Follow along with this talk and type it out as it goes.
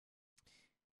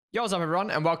Yo, what's up everyone,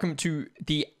 and welcome to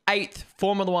the 8th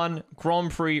Formula 1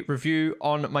 Grand Prix review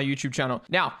on my YouTube channel.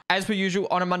 Now, as per usual,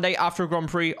 on a Monday after a Grand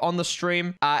Prix on the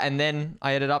stream, and then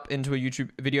I edit up into a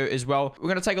YouTube video as well. We're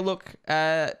going to take a look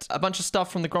at a bunch of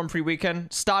stuff from the Grand Prix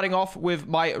weekend, starting off with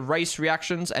my race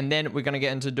reactions, and then we're going to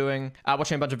get into doing,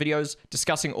 watching a bunch of videos,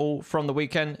 discussing all from the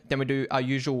weekend. Then we do our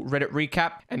usual Reddit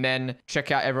recap, and then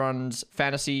check out everyone's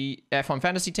F1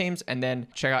 fantasy teams, and then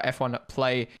check out F1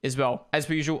 play as well. As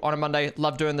per usual, on a Monday,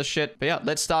 love doing this shit. But yeah,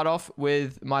 let's start off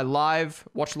with my live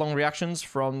watch-along reactions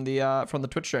from the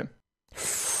Twitch stream.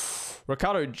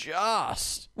 Ricciardo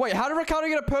just... Wait, how did Ricciardo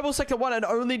get a purple sector 1 and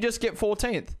only just get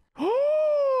 14th?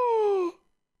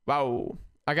 Wow.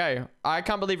 Okay, I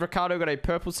can't believe Ricciardo got a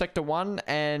purple sector 1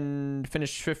 and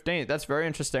finished 15th. That's very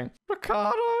interesting.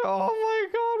 Ricciardo, oh my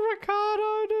god,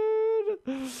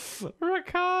 Ricciardo, dude.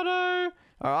 Ricciardo.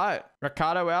 All right,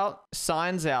 Ricciardo out,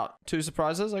 Sainz out. Two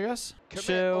surprises, I guess.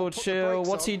 Chill.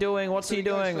 What's he doing?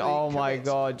 Oh my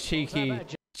god, cheeky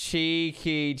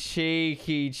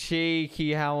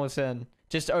Hamilton.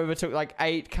 Just overtook like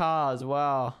 8 cars.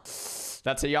 Wow.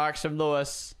 That's a yikes from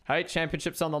Lewis. Hey,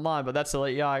 championship's on the line, but that's a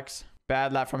yikes.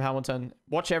 Bad lap from Hamilton.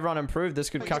 Watch everyone improve. This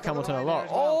could cut Hamilton a lot.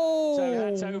 Oh! So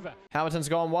that's over. Hamilton's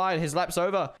gone wide. His lap's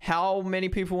over. How many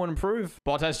people will improve?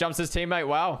 Bottas jumps his teammate.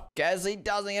 Wow. Gasly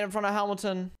doesn't get in front of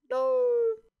Hamilton. No.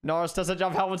 Norris doesn't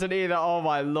jump Hamilton either. Oh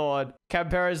my lord. Can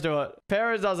Perez do it?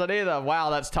 Perez doesn't either. Wow,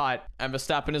 that's tight. And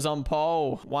Verstappen is on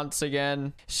pole once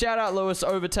again. Shout out Lewis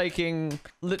overtaking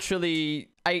literally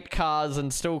 8 cars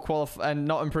and still and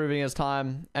not improving his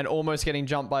time and almost getting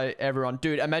jumped by everyone.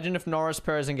 Dude, imagine if Norris,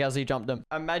 Perez, and Gasly jumped him.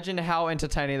 Imagine how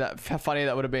entertaining how funny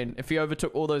that would have been if he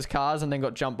overtook all those cars and then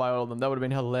got jumped by all of them. That would have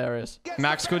been hilarious.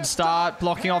 Max good start,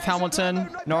 blocking off Hamilton.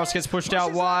 Norris gets pushed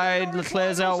out wide.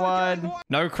 Leclerc's out wide.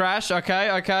 No crash. Okay.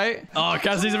 Oh,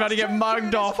 Gasly's about to get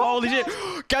mugged off. Holy shit.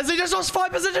 Gasly just lost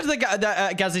 5 positions.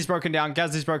 Gasly's broken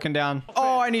down.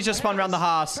 Oh, and he's just spun around the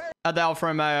Haas at the Alfa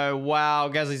Romeo. Wow,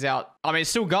 Gasly's out. I mean,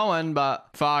 it's still going, but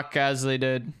fuck Gasly,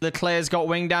 dude. Leclerc's got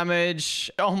wing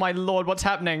damage. Oh my lord, what's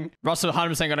happening? Russell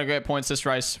 100% gonna get points this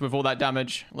race with all that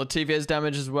damage. Latifi's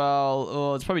damage as well.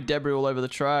 Oh, it's probably debris all over the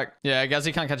track. Yeah,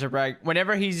 Gasly can't catch a break.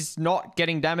 Whenever he's not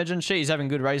getting damage and shit, he's having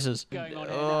good races.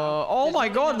 Oh my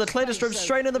god, Leclerc just drove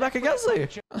straight in the back of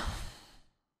Gasly.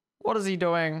 What is he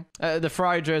doing? The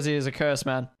Ferrari jersey is a curse,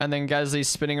 man. And then Gasly's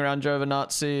spinning around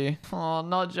Giovinazzi. Oh,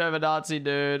 not Giovinazzi,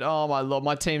 dude. Oh my lord,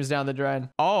 my team's down the drain.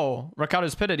 Oh,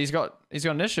 Ricciardo's pitted. He's got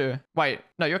an issue. Wait,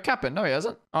 no, you're capping. No, he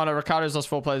hasn't. Oh no, Ricciardo's lost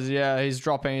 4 places. Yeah, he's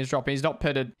dropping. He's not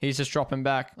pitted. He's just dropping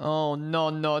back. Oh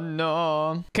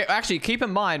no. Okay, actually, keep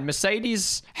in mind,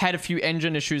 Mercedes had a few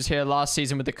engine issues here last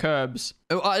season with the curbs.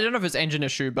 I don't know if it's engine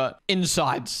issue, but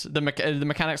insides the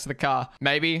mechanics of the car.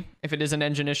 Maybe if it is an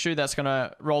engine issue, that's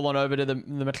gonna roll on over to the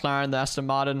McLaren, the Aston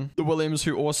Martin, the Williams,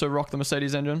 who also rock the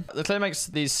Mercedes engine. Leclerc makes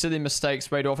these silly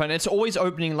mistakes way too often. It's always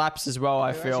opening laps as well,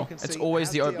 I feel. It's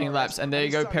always the opening laps. And there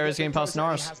you go, Perez getting past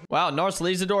Norris. Wow, Norris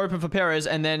leaves the door open for Perez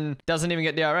and then doesn't even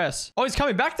get DRS. Oh, he's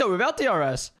coming back though without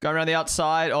DRS. Going around the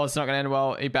outside. Oh, it's not gonna end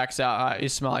well. He backs out. All right,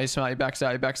 he's smart. He backs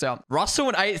out. Russell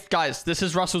in 8th. Guys, this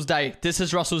is Russell's day.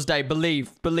 Believe.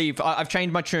 I've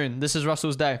changed my tune. This is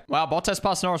Russell's day. Wow, Bottas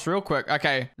passed Norris real quick.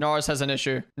 Okay, Norris has an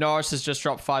issue. Norris has just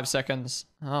dropped 5 seconds.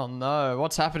 Oh no,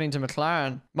 what's happening to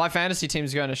McLaren? My fantasy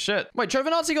team's going to shit. Wait,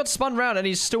 Giovinazzi got spun round and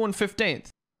he's still in 15th.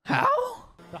 How?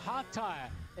 The hard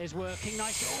tire is working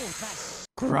nicely. Oh, that's...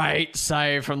 Great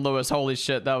save from Lewis. Holy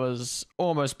shit, that was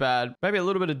almost bad. Maybe a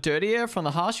little bit of dirty air from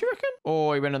the Haas, you reckon?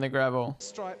 Oh, he went on the gravel.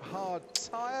 Stripe hard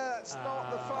tire. That's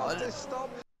not the fastest stop.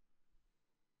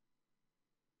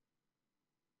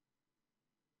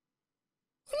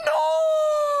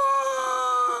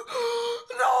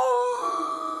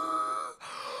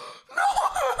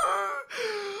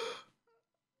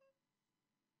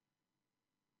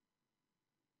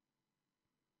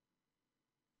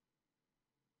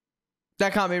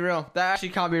 That can't be real. That actually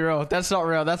can't be real. That's not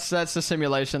real. That's a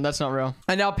simulation. That's not real.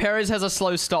 And now Perez has a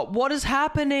slow stop. What is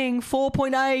happening?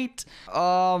 4.8.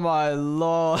 Oh my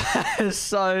lord. That is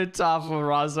so tough for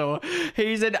Russell.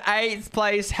 He's in 8th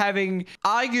place, having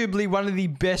arguably one of the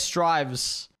best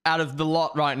drives out of the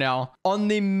lot right now on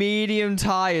the medium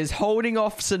tires, holding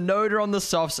off Tsunoda on the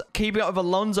softs, keeping up with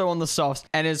Alonso on the softs,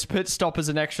 and his pit stop is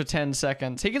an extra 10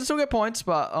 seconds. He can still get points,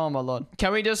 but oh my lord.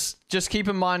 Can we just keep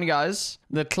in mind, guys,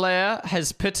 Leclerc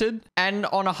has pitted and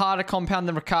on a harder compound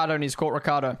than Ricciardo, and he's caught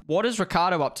Ricciardo. What is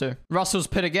Ricciardo up to? Russell's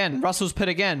pit again,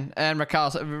 and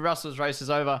Russell's race is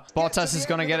over. Bottas is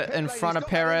gonna get it in front of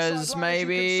Perez,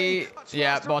 maybe.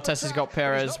 Yeah, Bottas has got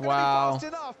Perez. Wow.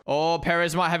 Oh,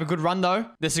 Perez might have a good run though.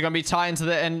 This is gonna be tight into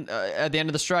the end at the end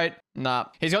of the straight. Nah.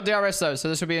 He's got DRS though, so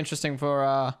this will be interesting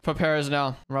for Perez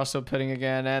now. Russell pitting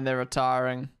again, and they're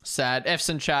retiring. Sad. F's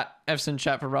in chat. F's in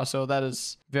chat for Russell. That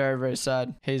is very, very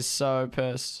sad. He's so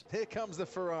pissed. Here comes the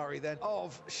Ferrari then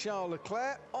of Charles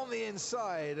Leclerc on the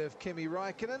inside of Kimi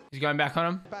Räikkönen. He's going back on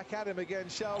him. Back at him again,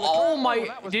 Charles Oh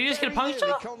Leclerc. my, did he just get a puncture?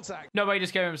 No way, he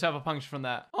just gave himself a puncture from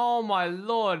that. Oh my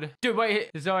lord. Dude, wait,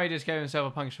 Zoe just gave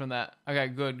himself a puncture from that. Okay,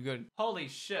 good, good. Holy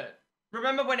shit.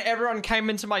 Remember when everyone came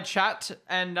into my chat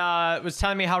and was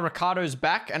telling me how Ricciardo's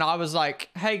back? And I was like,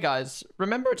 hey guys,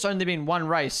 remember it's only been one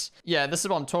race. Yeah, this is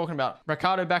what I'm talking about.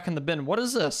 Ricciardo back in the bin. What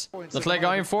is this? Leclerc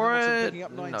going for it? No.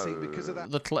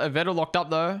 Vettel locked up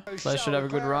though. Leclerc should have a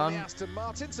good run.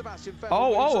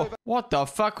 Oh. What the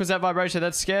fuck was that vibration?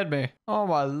 That scared me. Oh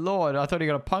my lord. I thought he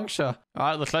got a puncture. All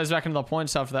right, Leclerc's back into the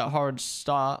points after that horrid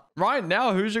start. Right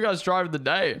now, who's your guys' driver of the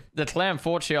day? Leclerc,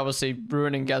 unfortunately, obviously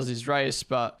ruining Gasly's race,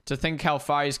 but to think how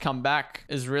far he's come back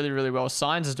is really, really well.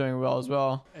 Sainz is doing well as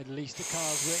well. At least the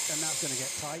car's rigged, and that's going to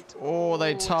get tight. Oh,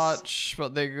 they touch,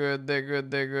 but they're good. They're good.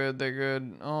 They're good. They're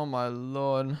good. Oh my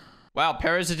lord. Wow,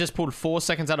 Perez has just pulled 4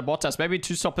 seconds out of Bottas. Maybe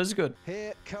 2-stop is good.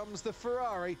 Here comes the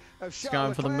Ferrari of He's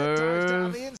going for the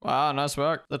move. Wow, nice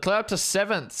work. Leclerc up to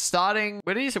 7th. Starting,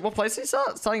 where did he, what place did he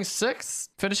start? Starting 6th?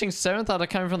 Finishing 7th after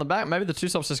coming from the back. Maybe the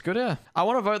 2-stop's just good, yeah. I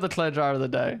want to vote Leclerc driver of the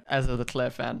day as a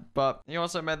Leclerc fan, but he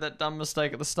also made that dumb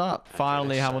mistake at the start.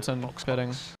 Finally, Hamilton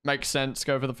pitting. Makes sense.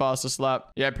 Go for the fastest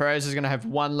lap. Yeah, Perez is going to have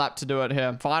 1 lap to do it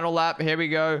here. Final lap. Here we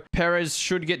go. Perez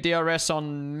should get DRS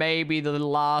on maybe the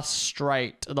last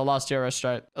straight. The last DRS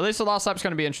straight. At least the last lap's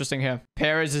going to be interesting here.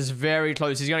 Perez is very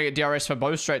close. He's going to get DRS for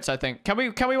both straights, I think. Can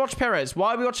we watch Perez?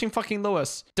 Why are we watching fucking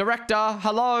Lewis? Director.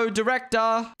 Hello,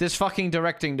 director. This fucking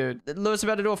directing, dude. Lewis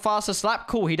about to do a fastest lap?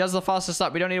 Cool. He does the fastest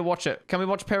lap. We don't need to watch it. Can we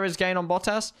watch Perez gain on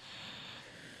Bottas?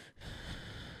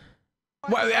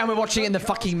 Wait, and we're watching it in the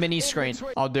fucking mini screen.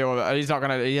 I'll deal with it. He's not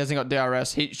gonna. He hasn't got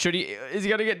DRS. Is he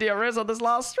gonna get DRS on this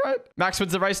last straight? Max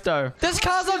wins the race though. This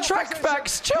car's on track,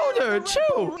 Max. Chill, dude.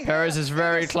 Chill. Perez is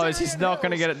very close. He's not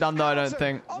gonna get it done though, I don't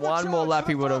think. 1 more lap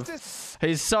he would have.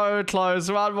 He's so close.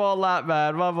 1 more lap,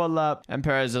 man. 1 more lap. And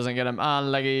Perez doesn't get him.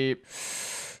 Unlucky.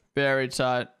 Very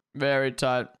tight. Very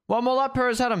tight. 1 more lap,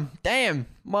 Perez had him. Damn.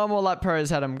 1 more lap,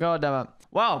 Perez had him. God damn it.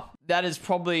 Wow. That is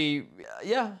probably,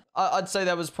 yeah, I'd say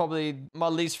that was probably my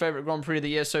least favorite Grand Prix of the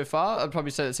year so far. I'd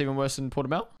probably say that's even worse than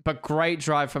Portimao. But great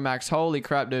drive for Max. Holy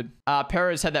crap, dude.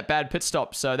 Perez had that bad pit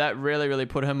stop, so that really, really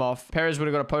put him off. Perez would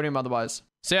have got a podium otherwise.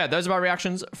 So yeah, those are my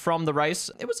reactions from the race.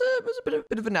 It was a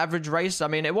bit of an average race. I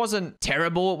mean, it wasn't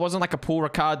terrible. It wasn't like a Paul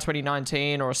Ricard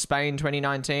 2019 or a Spain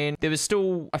 2019. There was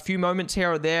still a few moments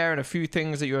here or there and a few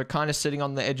things that you were kind of sitting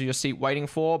on the edge of your seat waiting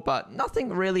for, but nothing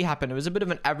really happened. It was a bit of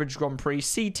an average Grand Prix.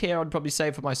 C tier, I'd probably say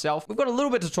for myself. We've got a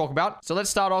little bit to talk about. So let's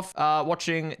start off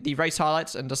watching the race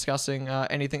highlights and discussing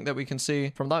anything that we can see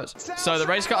from those. So the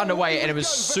race got underway and it was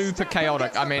super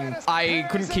chaotic. I mean, I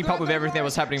couldn't keep up with everything that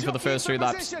was happening for the first 3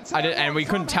 laps. And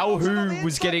we couldn't tell who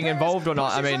was getting involved or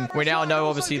not. I mean, we now know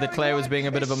obviously Leclerc was being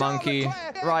a bit of a monkey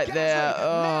right there.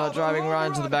 Oh, driving right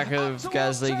into the back of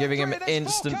Gasly, giving him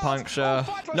instant puncture.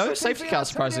 No safety car,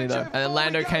 surprisingly though. And then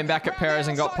Lando came back at Perez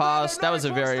and got past. That was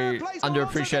a very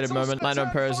underappreciated moment. Lando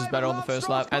and Perez was better on the first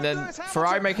lap. And then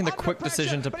Ferrari making the quick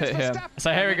decision to pit here.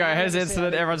 So here we go. Here's the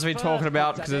incident everyone's been talking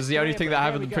about because it's the only thing that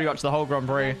happened pretty much the whole Grand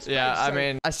Prix. Yeah, I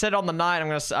mean, I said on the night, I'm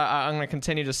gonna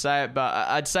continue to say it, but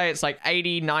I'd say it's like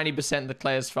 80-90%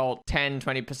 Leclerc's fault,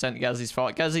 10-20% Gasly's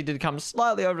fault. Gasly did come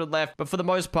slightly over to the left, but for the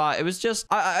most part, it was just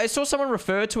I saw someone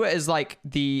refer to it as like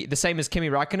the same as Kimi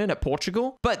Räikkönen at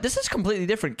Portugal, but this is completely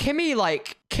different. Kimi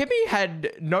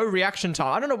had no reaction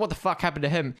time. I don't know what the fuck happened to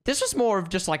him. This was more of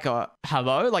just like a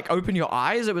hello, like open your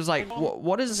eyes. It was like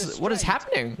what is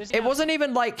happening? It wasn't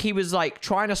even like he was like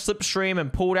trying to slipstream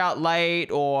and pulled out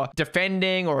late or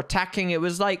defending or attacking. It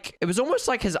was almost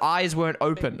like his eyes weren't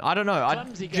open. I don't know. I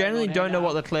generally don't know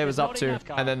what Leclerc was up to.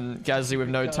 And then Gasly with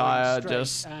no tire,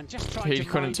 he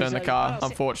couldn't turn the car.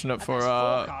 Unfortunate for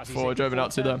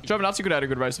Giovinazzi though. Giovinazzi could have had a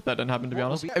good race if that didn't happen, to be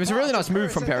honest. It was a really nice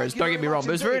move from Perez, don't get me wrong, but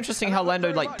it was very interesting how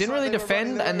Lando like didn't really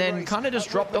defend and then kind of just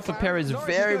dropped off of Perez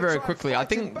very, very quickly. I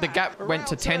think the gap went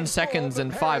to 10 seconds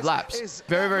in 5 laps.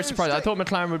 Very, very surprised. I thought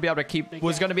McLaren would be able to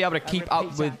was going to be able to keep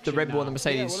up with the Red Bull and the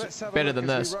Mercedes better than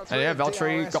this. And yeah,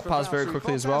 Valtteri got past very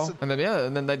quickly as well. And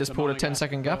then they just pulled a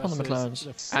 10-second gap on the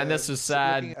McLarens. And this is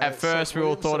sad. At first, we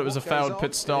all thought it was a failed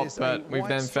pit stop, but we've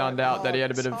then found out that he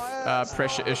had a bit of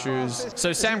pressure issues.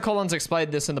 So Sam Collins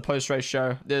explained this in the post-race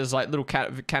show. There's like little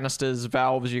canisters,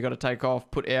 valves you got to take off,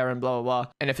 put air in, blah, blah, blah.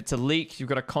 And if it's a leak, you've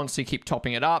got to constantly keep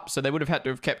topping it up. So they would have had to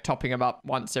have kept topping them up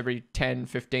once every 10,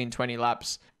 15, 20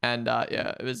 laps. And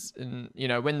yeah, it was, you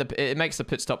know, when it makes the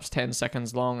pit stops 10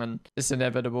 seconds long, and it's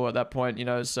inevitable at that point, you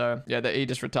know. So yeah, he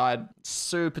just retired.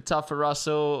 Super tough for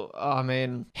Russell. I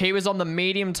mean, he was on the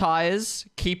medium tires,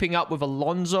 keeping up with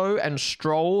Alonso and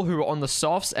Stroll, who were on the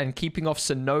softs, and keeping off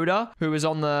Tsunoda, who was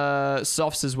on the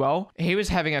softs as well. He was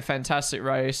having a fantastic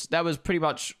race. That was pretty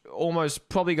much almost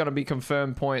probably going to be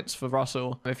confirmed points for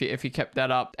Russell if he kept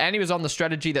that up. And he was on the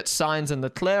strategy that Sainz and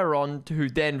Leclerc are on, who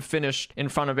then finished in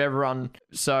front of everyone.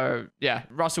 So yeah,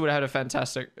 Russell would have had a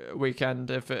fantastic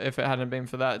weekend if it hadn't been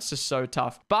for that. It's just so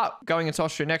tough. But going into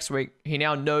Austria next week, he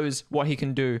now knows what he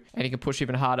can do, and he can push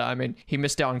even harder. I mean, he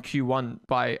missed out on Q1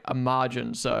 by a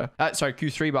margin, so sorry,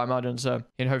 Q3 by a margin. So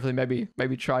and hopefully maybe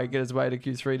try and get his way to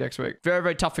Q3 next week. Very,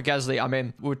 very tough for Gasly. I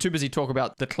mean, we were too busy talking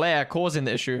about Leclerc causing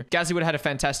the issue. Gasly would have had a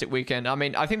fantastic weekend. I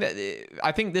mean, I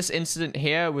think this incident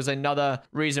here was another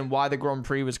reason why the Grand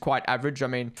Prix was quite average. I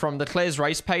mean, from Leclerc's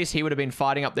race pace, he would have been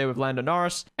fighting up there with Lando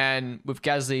Norris, and with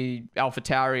Gasly,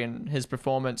 AlphaTauri, and his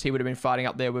performance, he would have been fighting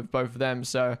up there with both of them.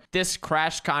 So this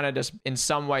crash kind of just in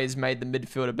some ways made the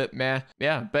midfield a bit meh.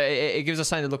 Yeah, but it gives us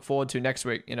something to look forward to next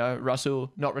week. You know,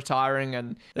 Russell not retiring,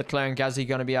 and Leclerc and Gasly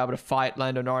going to be able to fight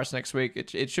Lando Norris next week.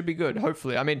 It should be good,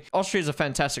 hopefully. I mean, Austria is a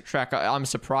fantastic track. I'm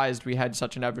surprised we had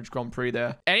such an average Grand Prix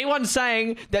there. Anyone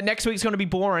saying that next week's going to be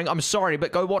boring, I'm sorry,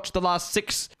 but go watch the last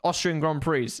 6 Austrian Grand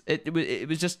Prix. It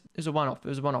was a one-off. It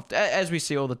was a one-off, as we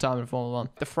see all the time in Formula 1.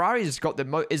 The Ferrari's got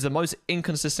is the most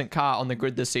inconsistent car on the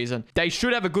grid this season. They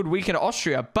should have a good weekend at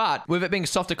Austria, but with it being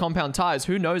softer compound tires,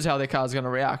 who knows how their car's going to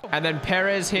react. And then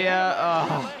Perez here,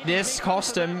 this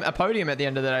cost him a podium at the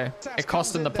end of the day. It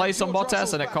cost him the place on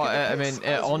Bottas, and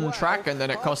on track, and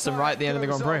then it cost him right at the end of the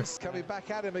Grand Prix.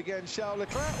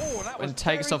 And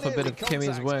takes off a bit of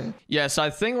Kimi's wing. Yes, I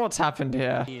think what's happened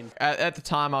here, at the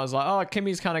time I was like, oh,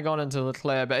 Kimi's kind of gone into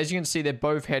Leclerc, but as you can see, they're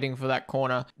both heading for that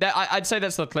corner. I'd say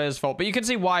that's Leclerc's fault, but you can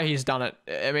see why he's done it.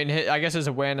 I mean, I guess his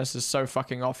awareness is so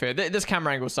fucking off here. This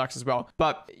camera angle sucks as well,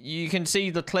 but you can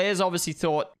see Leclerc's obviously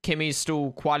thought Kimi's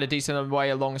still quite a decent way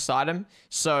alongside him,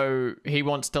 so he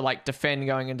wants to like defend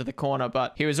going into the corner,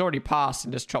 but he was already passed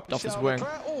and just chopped off his wing.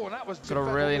 Got a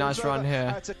really nice run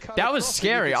here. That was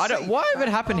scary. Why did it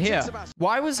happen here?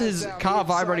 Why was his car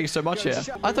vibrating so much here?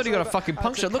 I thought he got a fucking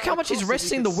puncture. Look how much he's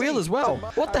resting the wheel as well.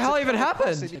 What the hell even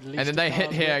happened? And then they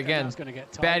hit here again.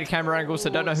 Bad camera angle, so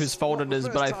I don't know whose fault it is,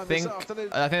 but I think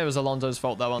it was Alonso's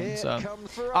fault, that one. So,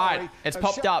 all right, it's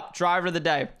popped up. Driver of the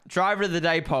day. Driver of the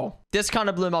day poll. This kind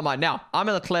of blew my mind. Now, I'm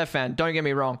a Leclerc fan, don't get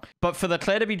me wrong. But for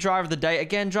Leclerc to be driver of the day,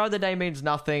 again, driver of the day means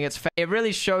nothing. It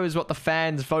really shows what the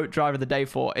fans vote driver of the day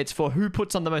for. It's for who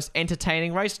puts on the most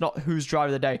entertaining race, not who's driver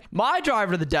of the day. My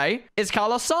driver of the day is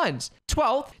Carlos Sainz.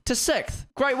 12th to 6th.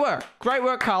 Great work. Great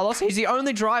work, Carlos. He's the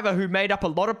only driver who made up a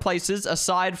lot of places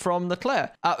aside from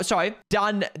Leclerc.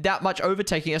 Done that much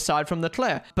overtaking aside from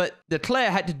Leclerc. But Leclerc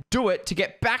had to do it to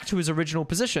get back to his original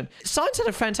position. Sainz had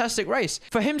a fantastic race.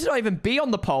 For him to not even be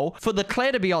on the pole, for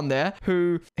Leclerc to be on there,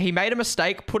 who he made a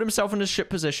mistake, put himself in a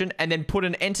shit position, and then put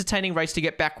an entertaining race to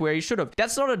get back where he should have.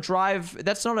 That's not a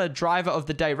driver of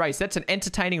the day race. That's an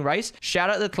entertaining race. Shout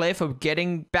out Leclerc for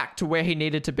getting back to where he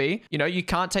needed to be. You know, you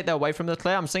can't take that away from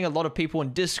Leclerc. I'm seeing a lot of people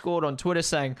in Discord, on Twitter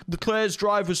saying Leclerc's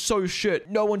drive was so shit.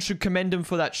 No one should commend him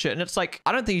for that shit. And it's like,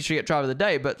 I don't think he should get driver of the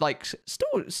day, but like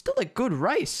still a good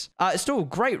race. It's still a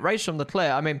great race from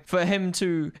Leclerc. I mean, for him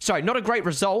to, not a great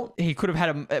result. He could have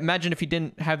had imagine if he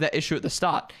didn't have that issue at the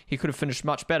start, he could have finished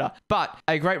much better. But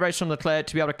a great race from Leclerc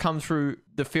to be able to come through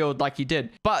the field like he did.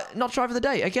 But not driver of the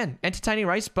day. Again, entertaining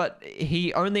race, but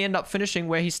he only ended up finishing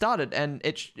where he started, and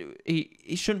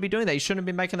he shouldn't be doing that. He shouldn't have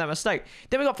been making that mistake.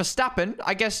 Then we got Verstappen.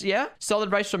 I guess, yeah,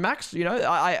 solid race for Max. You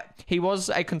know, he was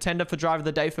a contender for driver of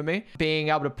the day for me, being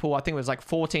able to pull, I think it was like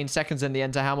 14 seconds in the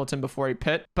end to Hamilton before he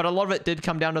pit. But a lot of it did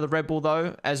come down to the Red Bull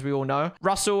though, as we all know.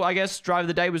 Russell, I guess, driver of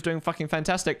the day was doing fucking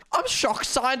fantastic. I'm shocked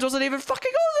Sainz wasn't even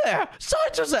fucking on there.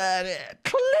 Sainz was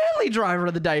clearly driver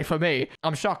of the day for me.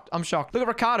 I'm shocked. Look at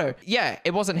Ricciardo. Yeah,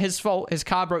 it wasn't his fault. His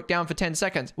car broke down for 10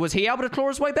 seconds. Was he able to claw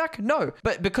his way back? No.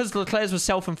 But because Leclerc's was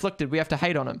self-inflicted, we have to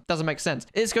hate on him. Doesn't make sense.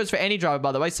 This goes for any driver,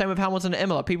 by the way. Same with Hamilton and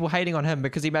Imola. People hating on him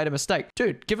because he made a mistake.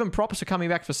 Dude, give him props for coming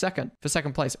back for second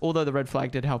place, although the red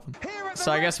flag did help him.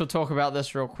 So I guess we'll talk about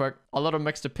this real quick. A lot of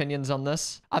mixed opinions on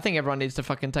this. I think everyone needs to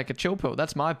fucking take a chill pill.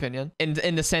 That's my opinion.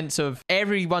 In the sense of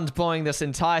everyone's blowing this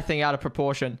entire thing out of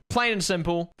proportion. Plain and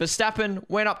simple, Verstappen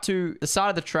went up to the side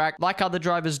of the track, like other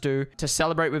drivers do, to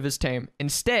celebrate with his team.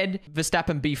 Instead,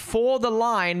 Verstappen, before the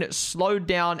line, slowed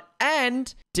down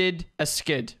and did a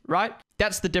skid, right?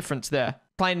 That's the difference there.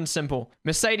 Plain and simple.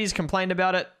 Mercedes complained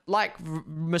about it. like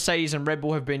Mercedes and Red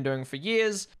Bull have been doing for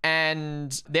years,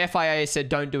 and the FIA said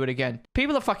don't do it again.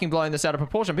 People are fucking blowing this out of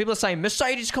proportion. People are saying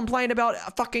Mercedes complain about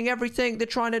fucking everything. They're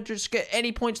trying to just get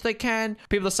any points they can.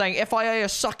 People are saying FIA are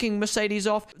sucking Mercedes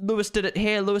off. Lewis did it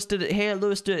here, Lewis did it here,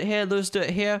 Lewis did it here, Lewis did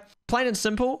it here. Plain and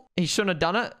simple, he shouldn't have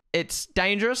done it. It's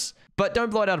dangerous, but don't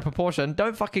blow it out of proportion.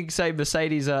 Don't fucking say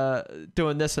Mercedes are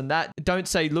doing this and that. Don't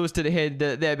say Lewis did it here,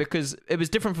 there, because it was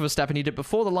different for Verstappen. He did it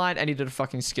before the line and he did a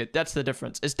fucking skid. That's the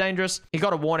difference. It's dangerous. He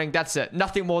got a warning. That's it.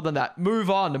 Nothing more than that. Move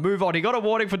on. Move on. He got a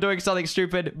warning for doing something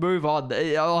stupid. Move on.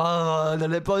 Oh,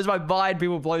 it blows my mind.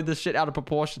 People blow this shit out of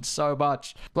proportion so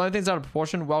much. Blowing things out of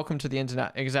proportion. Welcome to the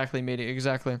internet. Exactly, media.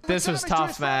 Exactly. This was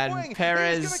tough, man.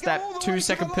 Perez, that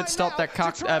 2-second pit stop that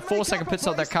cucked, 4-second pit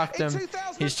stop that cucked him.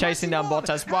 He's chasing down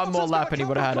Bottas. One more lap and he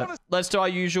would have had it. Let's do our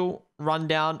usual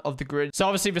rundown of the grid. So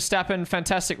obviously Verstappen,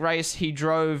 fantastic race. He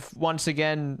drove once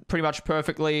again pretty much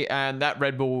perfectly, and that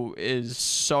Red Bull is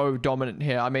so dominant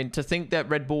here. I mean, to think that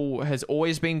Red Bull has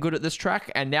always been good at this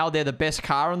track and now they're the best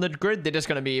car on the grid, they're just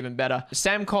going to be even better.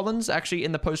 Sam Collins actually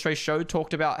in the post-race show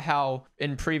talked about how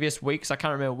in previous weeks, I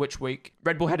can't remember which week,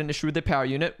 Red Bull had an issue with their power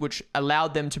unit, which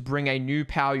allowed them to bring a new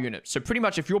power unit. So pretty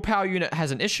much if your power unit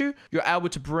has an issue, you're able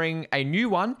to bring a new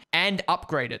one and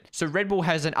upgrade it. So Red Bull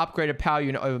has an upgraded power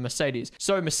unit over Mercedes.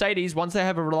 So Mercedes, once they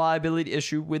have a reliability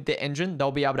issue with their engine,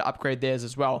 they'll be able to upgrade theirs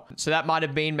as well. So that might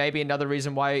have been maybe another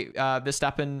reason why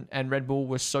Verstappen and Red Bull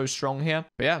were so strong here.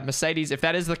 But yeah, Mercedes, if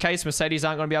that is the case, Mercedes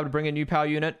aren't going to be able to bring a new power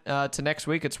unit to next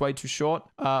week. It's way too short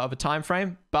of a time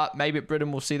frame. But maybe at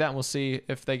Britain we'll see that, and we'll see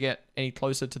if they get any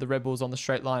closer to the Red Bulls on the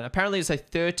straight line. Apparently it's a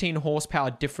 13 horsepower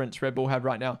difference Red Bull have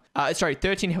right now. Sorry,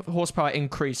 13 horsepower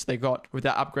increase they got with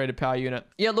that upgraded power unit.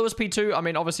 Yeah, Lewis P2, I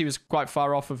mean, obviously he was quite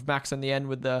far off of Max in the end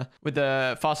with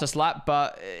the fastest lap,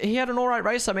 but he had an alright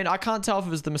race. I mean, I can't tell if it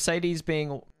was the Mercedes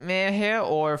being meh here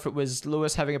or if it was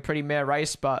Lewis having a pretty meh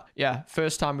race, but yeah,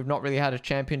 first time we've not really had a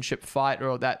championship fight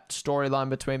or that storyline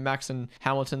between Max and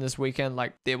Hamilton this weekend.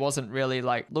 Like, there wasn't really,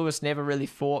 like, Lewis never really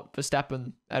fought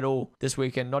Verstappen at all this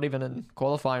weekend, not even in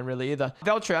qualifying really either.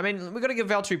 Valtteri, I mean, we've got to give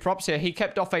Valtteri props here. He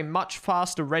kept off a much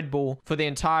faster Red Bull for the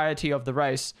entirety of the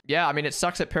race. Yeah, I mean, it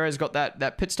sucks that Perez got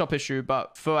that pit stop issue,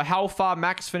 but for how far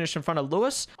Max finished in front of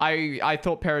Lewis, I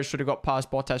thought Perez should have got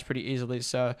past Bottas pretty easily.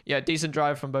 So yeah, decent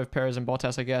drive from both Perez and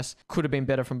Bottas, I guess. Could have been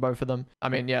better from both of them. I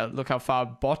mean, yeah, look how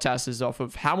far Bottas is off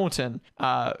of Hamilton,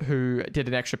 who did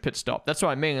an extra pit stop. That's what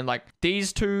I mean. And like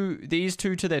these two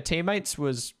to their teammates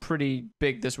was pretty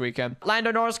big this weekend.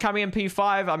 Lando Norris coming in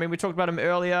P5. I mean, we talked about him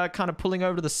earlier, kind of pulling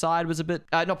over to the side was a bit,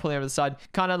 not pulling over the side,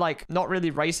 kind of like not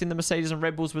really racing the Mercedes and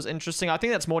Red Bulls was interesting. I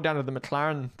think that's more down to the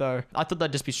McLaren though. I thought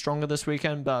they'd just be stronger this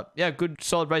weekend, but yeah, good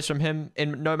solid race from him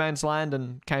in no man's land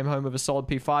and came home with a solid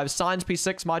P5. Sainz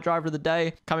P6, my driver of the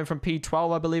day, coming from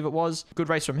P12, I believe it was. Good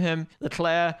race from him.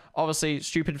 Leclerc, obviously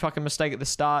stupid fucking mistake at the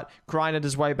start, grinded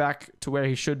his way back to where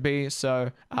he should be.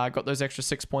 So got those extra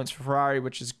 6 points for Ferrari,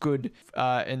 which is good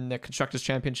in the Constructors'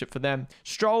 Championship for them.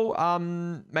 Stroll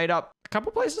made up a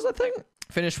couple places, I think.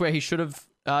 Finished where he should have.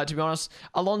 To be honest,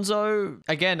 Alonso,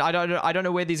 again, I don't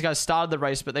know where these guys started the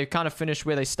race, but they kind of finished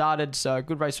where they started, so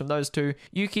good race from those two.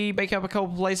 Yuki making up a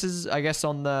couple places, I guess,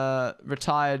 on the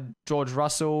retired George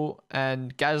Russell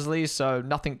and Gasly, so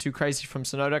nothing too crazy from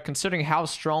Tsunoda. Considering how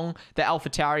strong the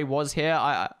AlphaTauri was here,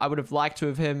 I would have liked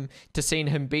to have seen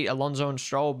him beat Alonso and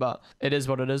Stroll, but it is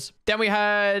what it is. Then we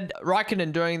had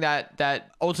Raikkonen doing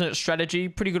that alternate strategy.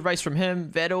 Pretty good race from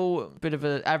him. Vettel, bit of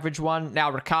an average one.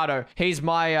 Now Ricciardo, he's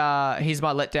my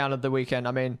letdown of the weekend.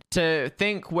 I mean, to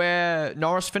think where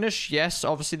Norris finished, yes,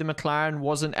 obviously the McLaren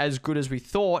wasn't as good as we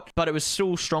thought, but it was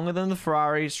still stronger than the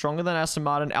Ferrari, stronger than Aston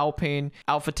Martin, Alpine,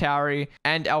 AlphaTauri,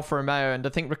 and Alfa Romeo. And to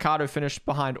think Ricciardo finished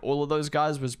behind all of those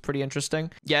guys was pretty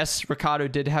interesting. Yes, Ricciardo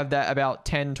did have that about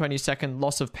 10-20 second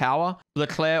loss of power.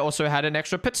 Leclerc also had an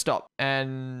extra pit stop,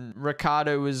 and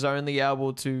Ricciardo was only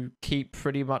able to keep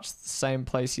pretty much the same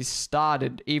place he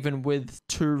started, even with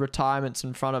 2 retirements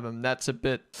in front of him. That's a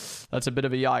bit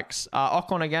of a yikes.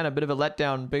 Ocon again, a bit of a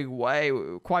letdown, big way,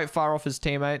 quite far off his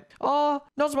teammate. Oh,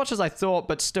 not as much as I thought,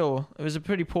 but still, it was a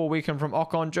pretty poor weekend from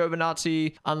Ocon.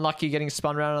 Giovinazzi, unlucky getting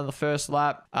spun around on the first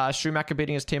lap. Schumacher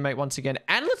beating his teammate once again,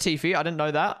 and Latifi, I didn't know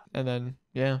that. And then,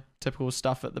 yeah, typical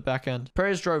stuff at the back end.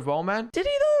 Perez drove well, man. Did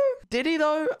he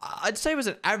though? I'd say it was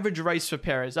an average race for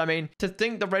Perez. I mean, to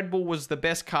think the Red Bull was the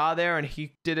best car there and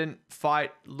he didn't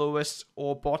fight Lewis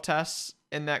or Bottas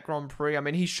in that Grand Prix. I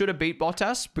mean, he should have beat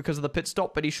Bottas because of the pit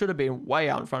stop, but he should have been way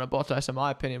out in front of Bottas, in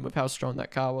my opinion, with how strong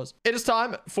that car was. It is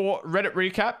time for Reddit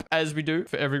recap, as we do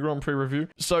for every Grand Prix review.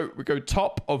 So we go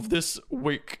top of this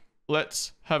week.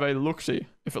 Let's have a look-see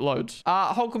if it loads.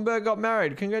 Hulkenberg got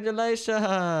married.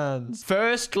 Congratulations.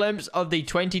 First glimpse of the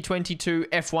 2022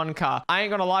 F1 car. I ain't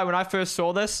gonna lie, when I first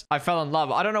saw this, I fell in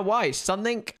love. I don't know why.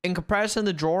 Something in comparison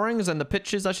to the drawings and the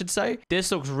pictures, I should say,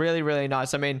 this looks really, really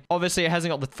nice. I mean, obviously it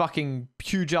hasn't got the fucking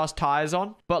huge ass tires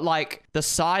on, but like the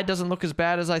side doesn't look as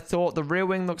bad as I thought. The rear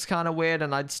wing looks kind of weird,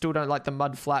 and I still don't like the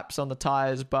mud flaps on the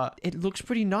tires, but it looks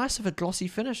pretty nice with a glossy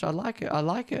finish. I like it. I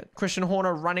like it. Christian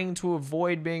Horner running to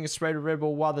avoid being sprayed with Red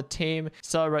Bull while the team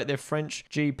celebrate their French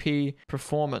GP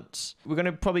performance. We're going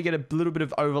to probably get a little bit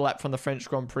of overlap from the French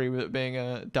Grand Prix with it being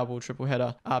a triple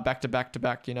header, back to back to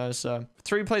back, you know. So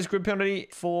 3 plays grid penalty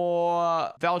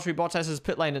for Valtteri Bottas's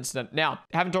pit lane incident. Now,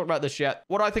 I haven't talked about this yet.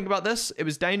 What do I think about this? It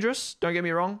was dangerous. Don't get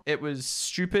me wrong. It was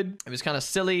stupid. It was kind of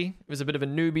silly. It was a bit of a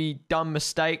newbie, dumb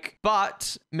mistake.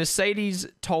 But Mercedes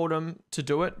told him to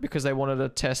do it because they wanted to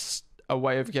test a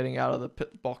way of getting out of the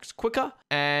pit box quicker,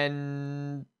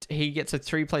 and he gets a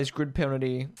 3 plays grid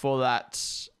penalty for that.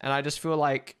 And I just feel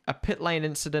like a pit lane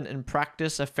incident in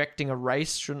practice affecting a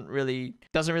race doesn't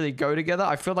really go together.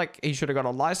 I feel like he should have got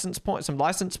some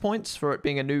license points for it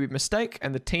being a newbie mistake,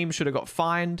 and the team should have got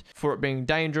fined for it being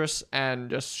dangerous and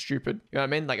just stupid. You know what I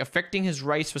mean? Like, affecting his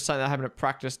race for something that happened at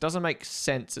practice doesn't make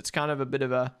sense. It's kind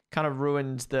of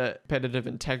ruins the competitive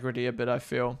integrity a bit, I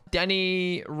feel.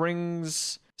 Danny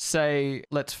Rings say,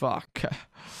 let's fuck.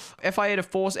 FIA to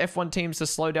force F1 teams to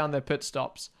slow down their pit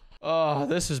stops. Oh,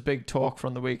 this is big talk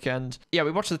from the weekend. Yeah, we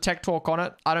watched the tech talk on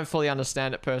it. I don't fully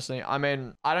understand it personally. I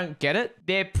mean, I don't get it.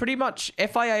 They're pretty much,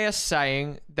 FIA is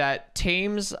saying that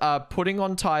teams are putting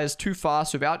on tires too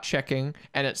fast without checking,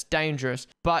 and it's dangerous.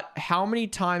 But how many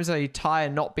times has a tire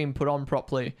not been put on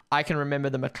properly? I can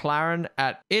remember the McLaren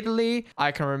at Italy.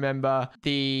 I can remember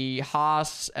the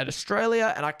Haas at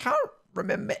Australia, and I can't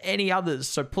remember any others,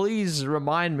 so please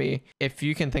remind me if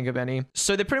you can think of any.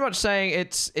 So they're pretty much saying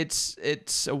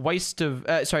it's a waste of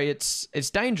it's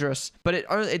dangerous, but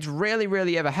it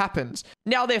rarely ever happens.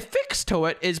 Now their fix to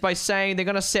it is by saying they're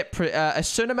going to set a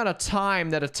certain amount of time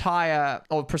that a tire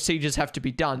or procedures have to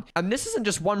be done, and this isn't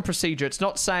just one procedure. It's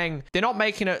not saying, they're not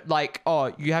making it like,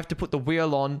 oh, you have to put the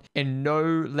wheel on in no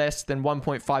less than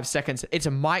 1.5 seconds. It's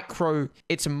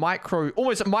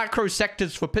almost micro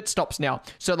sectors for pit stops now.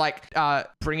 So like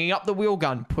bringing up the wheel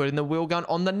gun, putting the wheel gun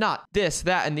on the nut, this,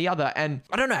 that, and the other. And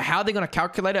I don't know how they're going to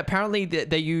calculate it. Apparently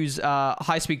they use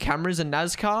high-speed cameras in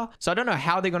NASCAR, so I don't know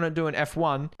how they're going to do an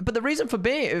F1. But the reason for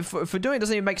doing it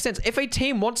doesn't even make sense. If a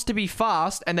team wants to be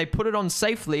fast and they put it on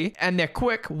safely and they're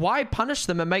quick, why punish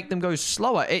them and make them go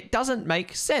slower? It doesn't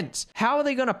make sense. How are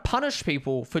they going to punish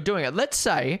people for doing it? Let's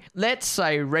say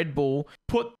Red Bull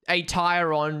put a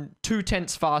tire on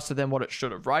 0.2 faster than what it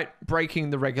should have, right?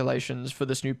 Breaking the regulations for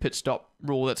this new pit stop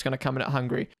rule that's going to come in at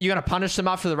Hungary. You're going to punish them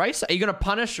after the race? Are you going to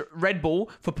punish Red Bull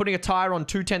for putting a tire on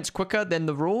 0.2 quicker than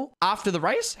the rule after the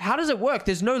race? How does it work?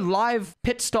 There's no live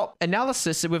pit stop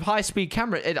analysis with high-speed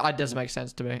camera. It doesn't make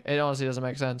sense to me. It honestly doesn't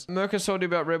make sense. Merck is talking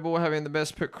about Red Bull having the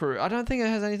best pit crew. I don't think it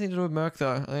has anything to do with Merck,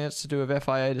 though. I think it's to do with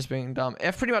FIA just being dumb.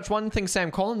 Pretty much one thing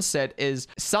Sam Collins said is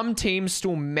some teams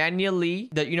still manually,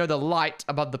 the light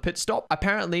above the pit stop,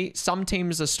 apparently some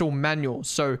teams are still manual.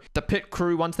 So the pit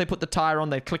crew, once they put the tire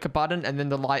on, they click a button, and then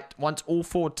the light, once all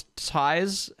 4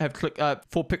 tires have clicked,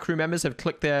 4 pit crew members have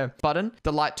clicked their button,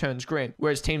 the light turns green.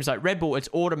 Whereas teams like Red Bull, it's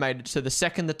automated. So the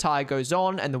second the tire goes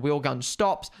on and the wheel gun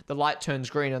stops, the light turns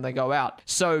green and they go out.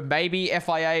 So maybe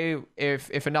FIA,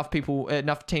 if enough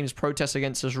teams protest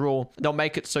against this rule, they'll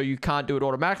make it so you can't do it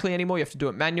automatically anymore. You have to do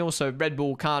it manual. So Red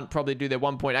Bull can't probably do their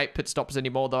 1.8 pit stops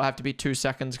anymore. They'll have to be 2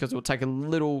 seconds because it will take a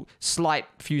little slight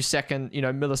few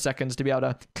milliseconds to be able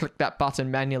to click that button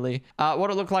manually.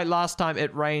 What it looked like last time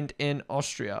it rained in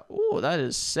Austria. Oh, that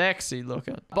is sexy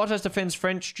looking. Bottas defends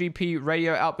French GP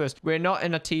radio outburst. We're not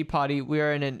in a tea party. We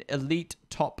are in an elite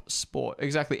top sport.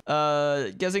 Exactly.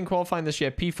 Gezing qualifying this year.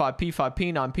 P5, P5,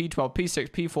 P9, P12, P6,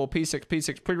 P4, P6,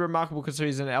 P6. Pretty remarkable because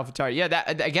he's in an AlphaTauri. Yeah,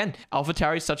 that again,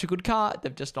 AlphaTauri is such a good car.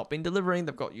 They've just not been delivering.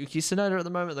 They've got Yuki Tsunoda at the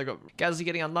moment. They've got Gasly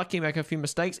getting unlucky, making a few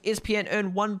mistakes. ESPN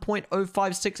earned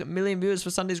 1.056 million viewers for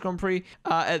Sunday's Grand Prix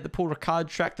at the Paul Ricard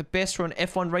track. The best for an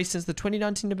F1 race since the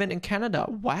 2019 event in Canada.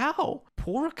 Wow.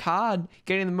 Paul Ricard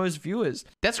getting the most viewers.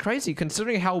 That's crazy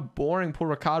considering how boring Paul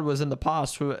Ricard was in the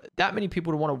past. For that many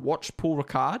people to want to watch Paul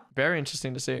Ricard, very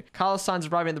interesting to see. Carlos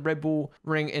Sainz arriving at the Red Bull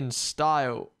ring in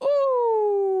style.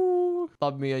 Ooh,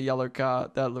 love me a yellow car.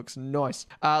 That looks nice.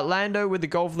 Lando with the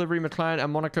Golf livery, McLaren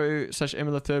and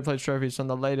Monaco/Imola third place trophies from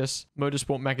the latest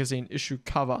Motorsport magazine issue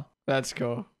cover. That's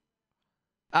cool.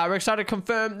 We're excited to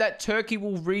confirm that Turkey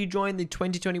will rejoin the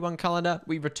 2021 calendar.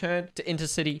 We return to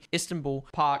Intercity Istanbul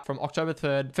Park from October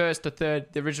 1st to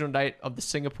 3rd, the original date of the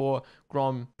Singapore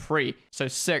Grand Prix. So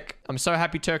sick. I'm so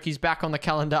happy Turkey's back on the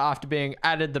calendar after being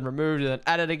added, then removed, and then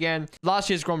added again. Last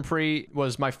year's Grand Prix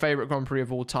was my favorite Grand Prix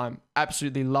of all time.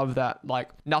 Absolutely love that. Like,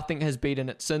 nothing has beaten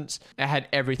it since. It had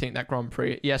everything, that Grand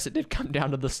Prix. Yes, it did come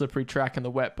down to the slippery track and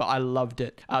the wet, but I loved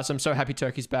it. So I'm so happy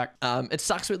Turkey's back. It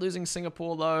sucks with losing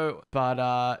Singapore though,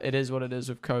 but it is what it is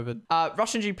with COVID.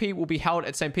 Russian GP will be held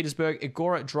at St. Petersburg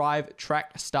Agora Drive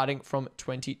track starting from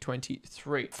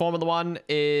 2023. Formula One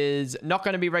is not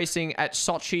going to be racing at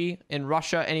Sochi in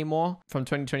Russia anymore from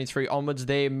 2023 onwards.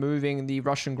 They're moving the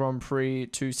Russian Grand Prix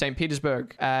to St.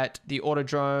 Petersburg at the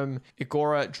Autodrome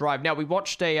Agora Drive. Now, we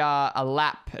watched a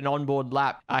lap, an onboard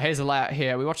lap. Here's a layout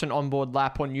here. We watched an onboard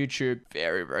lap on YouTube.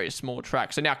 Very, very small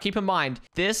track. So now keep in mind,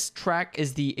 this track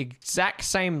is the exact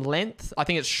same length. I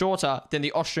think it's shorter than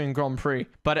the Austrian Grand Prix,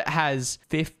 but it has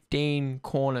 15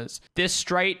 corners. This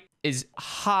straight is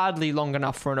hardly long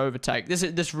enough for an overtake.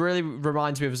 This really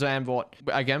reminds me of Zandvoort.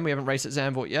 Again, we haven't raced at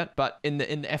Zandvoort yet, but in the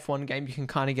F1 game, you can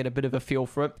kind of get a bit of a feel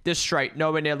for it. This straight,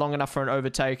 nowhere near long enough for an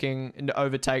overtaking.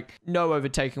 No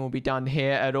overtaking will be done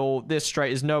here at all. This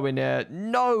straight is nowhere near.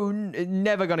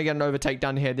 Never going to get an overtake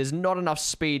done here. There's not enough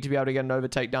speed to be able to get an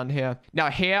overtake done here. Now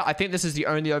here, I think this is the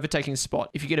only overtaking spot.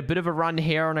 If you get a bit of a run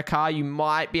here on a car, you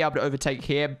might be able to overtake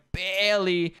here.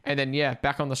 Barely. And then, yeah,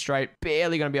 back on the straight.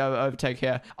 Barely going to be able to overtake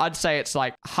here. I'd say it's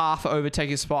like half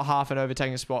overtaking spot, half an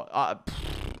overtaking spot.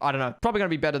 I don't know. Probably going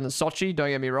to be better than Sochi, don't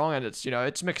get me wrong. And it's,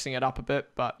 it's mixing it up a bit.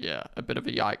 But yeah, a bit of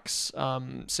a yikes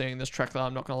seeing this track there,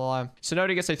 I'm not going to lie.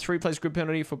 Sonoda gets a 3-place grid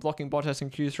penalty for blocking Bottas in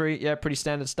Q3. Yeah, pretty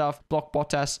standard stuff. Block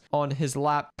Bottas on his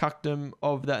lap. Cucked him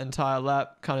of that entire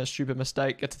lap. Kind of stupid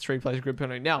mistake. Gets a 3-place grid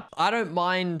penalty. Now, I don't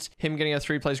mind him getting a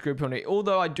 3-place grid penalty.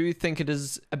 Although I do think it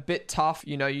is a bit tough.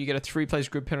 You get a 3-place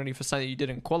grid penalty for something you did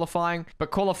in qualifying.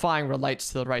 But qualifying relates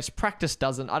to the race. Practice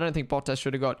doesn't. I don't think Bottas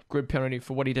should have got grid penalty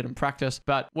for what he did in practice.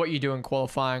 But what you do in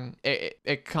qualifying,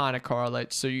 it kind of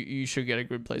correlates. So you should get a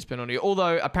grid place penalty.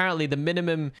 Although apparently the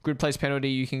minimum grid place penalty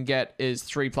you can get is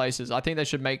 3 places. I think they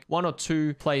should make 1 or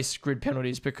 2 place grid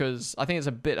penalties because I think it's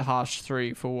a bit harsh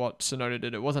 3 for what Sonoda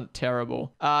did. It wasn't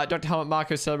terrible. Dr. Helmut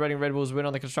Marko celebrating Red Bull's win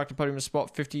on the constructor podium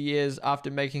spot 50 years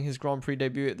after making his Grand Prix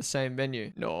debut at the same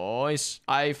venue. Nice.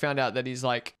 I found out that he's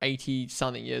like 80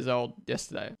 something years old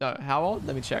yesterday. No, how old?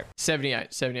 Let me check.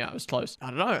 78. 78. I was close. I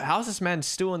don't know. How is this man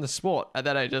still in the sport at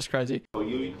that age? That's crazy. So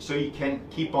you can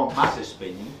keep on master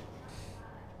spinning.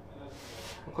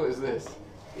 What is this?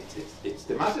 It's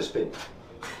the master spin.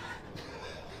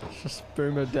 Just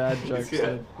boomer dad jokes.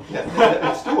 Yeah,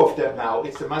 it's 2 of them now.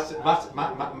 It's the master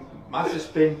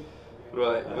spin.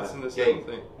 Right, what's in this little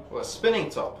thing? What, a spinning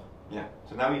top? Yeah.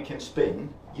 So now you can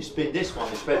spin. You spin this one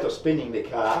instead of spinning the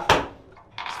car.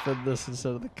 Spin this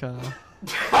instead of the car.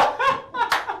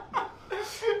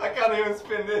 I can't even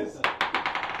spin this.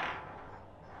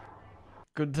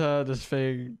 Good just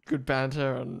being good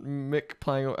banter and Mick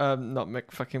playing, not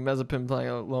Mick, fucking Mazepin playing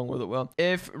along with it well.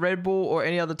 If Red Bull or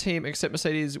any other team except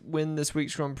Mercedes win this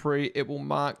week's Grand Prix, it will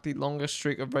mark the longest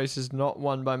streak of races not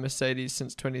won by Mercedes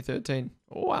since 2013.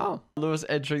 Wow. Lewis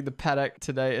entering the paddock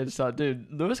today and start, dude,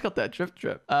 Lewis got that drip.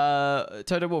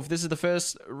 Toto Wolf, this is the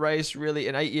first race really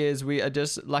in 8 years. We are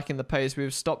just lacking the pace.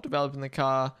 We've stopped developing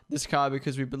this car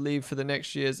because we believe for the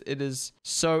next years it is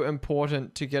so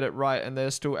important to get it right, and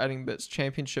they're still adding bits.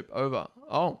 Championship over.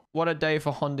 Oh, what a day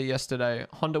for Honda yesterday.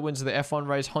 Honda wins the F1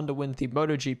 race. Honda wins the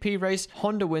MotoGP race.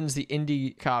 Honda wins the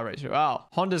IndyCar race. Wow.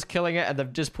 Honda's killing it, and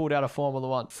they've just pulled out a Formula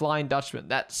One. Flying Dutchman.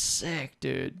 That's sick,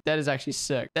 dude. That is actually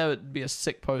sick. That would be a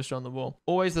sick poster on the wall.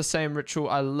 Always the same ritual.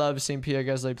 I love seeing Pierre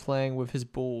Gasly playing with his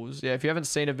balls. Yeah, if you haven't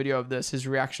seen a video of this, his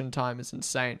reaction time is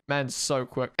insane. Man's so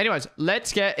quick. Anyways,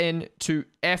 let's get into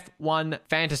F1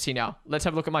 fantasy now. Let's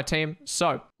have a look at my team.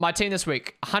 So, my team this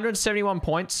week, 171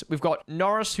 points. We've got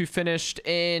Norris, who finished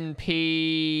in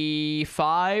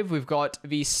P5. We've got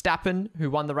Verstappen, who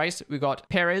won the race. We've got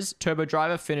Perez, turbo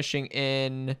driver, finishing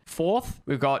in 4th.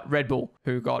 We've got Red Bull,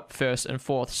 who got 1st and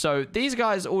 4th. So these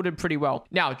guys all did pretty well.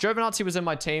 Now, Giovinazzi was in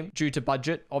my team due to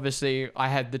budget. Obviously, I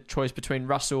had the choice between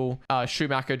Russell,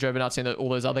 Schumacher, Giovinazzi, and all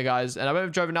those other guys. And I went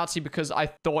with Giovinazzi because I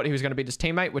thought he was going to beat his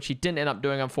teammate, which he didn't end up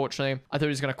doing, unfortunately. I thought he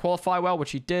was going to qualify well,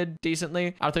 which he did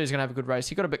decently. I thought he was going to have a good race.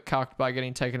 He got a bit cucked by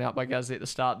getting taken out by Gasly at the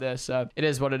start there. So it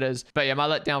is what it is. But yeah, my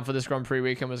letdown for this Grand Prix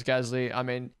weekend was Gasly. I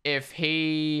mean, if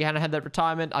he hadn't had that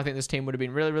retirement, I think this team would have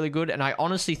been really, really good. And I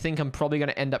honestly think I'm probably going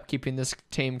to end up keeping this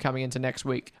team coming into next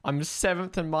week. I'm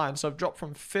 7th in mine, so I've dropped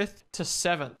from 5th to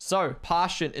 7th. So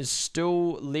Parshin is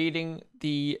still leading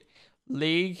the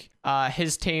league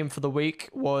His team for the week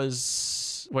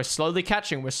was... We're slowly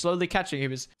catching. He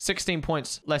was 16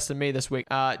 points less than me this week.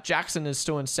 Jackson is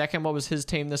still in second. What was his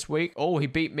team this week? Oh, he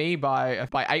beat me by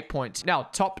 8 points. Now,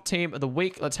 top team of the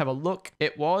week. Let's have a look.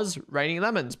 It was Raining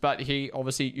Lemons, but he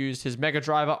obviously used his Mega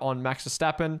Driver on Max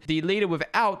Verstappen. The leader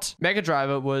without Mega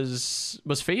Driver was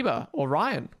Feber or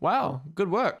Ryan. Wow, good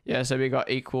work. Yeah, so we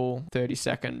got equal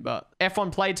 32nd, but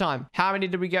F1 playtime. How many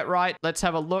did we get right? Let's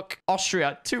have a look.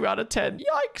 Austria, 2 out of 10.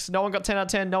 Yikes. No one got 10 out of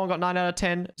 10. No one got 9 out of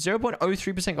 10.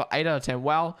 0.03% got 8 out of 10.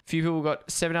 Wow. Few people got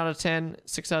 7 out of 10,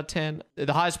 6 out of 10.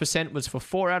 The highest percent was for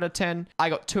 4 out of 10. I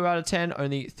got 2 out of 10.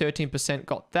 Only 13%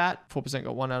 got that. 4%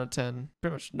 got 1 out of 10.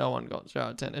 Pretty much no one got 0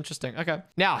 out of 10. Interesting. Okay.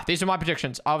 Now, these are my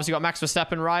predictions. I obviously got Max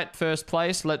Verstappen right. First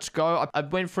place. Let's go. I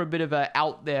went for a bit of a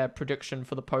out there prediction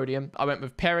for the podium. I went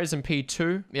with Perez and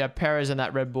P2. Yeah, Perez and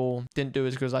that Red Bull didn't do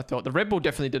as good as I thought. The Red Bull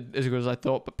definitely did as good as I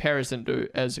thought, but Perez didn't do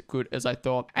as good as I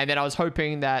thought. And then I was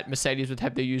hoping that Mercedes would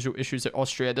have their usual issues at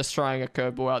Austria. Just throwing a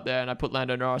curveball out there, and I put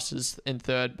Lando Norris in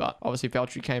third, but obviously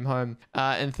Valtteri came home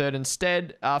in third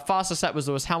instead. Fastest lap was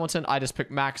Lewis Hamilton. I just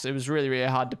picked Max. It was really, really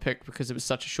hard to pick because it was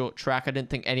such a short track. I didn't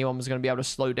think anyone was going to be able to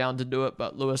slow down to do it,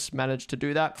 but Lewis managed to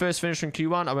do that. First finish in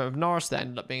Q1, I went with Norris. That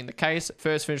ended up being the case.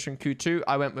 First finish in Q2,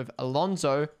 I went with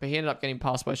Alonso, but he ended up getting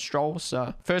passed by Stroll.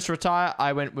 So first retire,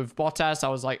 I went with Bottas. I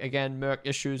was like, again, Merc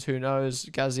issues, who knows?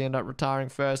 Gasly ended up retiring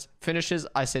first. Finishes,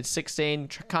 I said 16,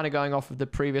 kind of going off of the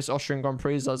previous Austrian Grand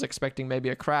Prix. I was expecting maybe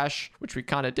a crash, which we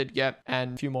kind of did get,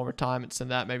 and a few more retirements than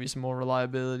that, maybe some more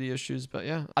reliability issues. But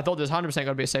yeah, I thought there's 100% going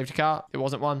to be a safety car. It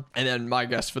wasn't one. And then my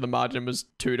guess for the margin was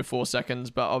 2 to 4 seconds,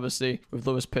 but obviously with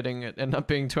Lewis pitting, it ended up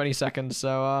being 20 seconds.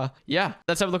 So yeah,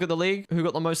 let's have a look at the league. Who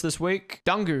got the most this week?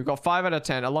 Dungu got 5 out of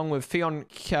 10, along with Fion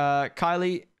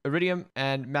Kylie, Iridium,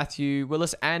 and Matthew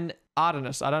Willis, and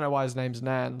Artemis. I don't know why his name's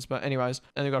Nans, but anyways.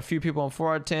 And they've got a few people on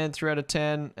 4 out of 10, 3 out of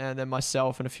 10, and then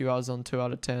myself and a few others on 2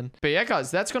 out of 10. But yeah, guys,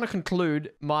 that's going to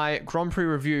conclude my Grand Prix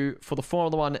review for the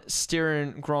Formula 1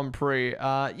 Styrian Grand Prix.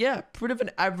 Yeah, bit of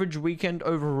an average weekend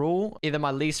overall. Either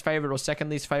my least favorite or second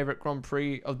least favorite Grand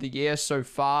Prix of the year so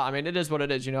far. I mean, it is what it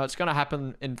is, you know. It's going to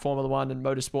happen in Formula 1 and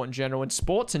motorsport in general, and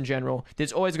sports in general.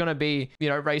 There's always going to be, you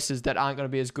know, races that aren't going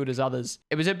to be as good as others.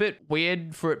 It was a bit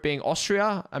weird for it being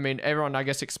Austria. I mean, everyone, I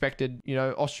guess, expected, you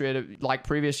know, Austria to, like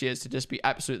previous years, to just be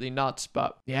absolutely nuts.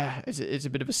 But yeah, it's a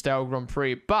bit of a stale Grand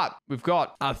Prix. But we've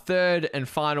got our third and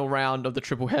final round of the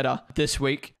triple header this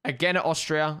week. Again at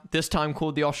Austria, this time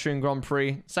called the Austrian Grand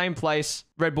Prix. Same place,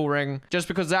 Red Bull Ring. Just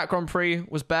because that Grand Prix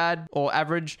was bad or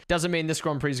average doesn't mean this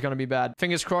Grand Prix is going to be bad.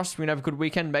 Fingers crossed we can have a good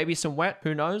weekend, maybe some wet,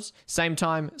 who knows. Same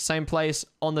time, same place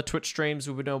on the Twitch streams.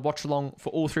 We'll be doing a watch along for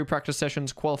all 3 practice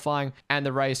sessions, qualifying and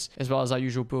the race, as well as our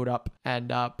usual build up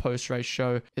and post-race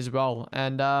show as well.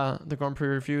 And the Grand Prix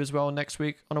review as well next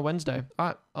week on a Wednesday. All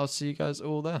right, I'll see you guys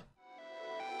all there.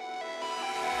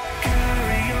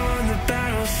 Carry on the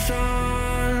battle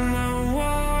song, the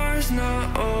war's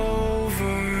not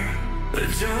over, the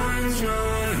dawn's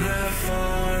not that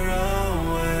far away.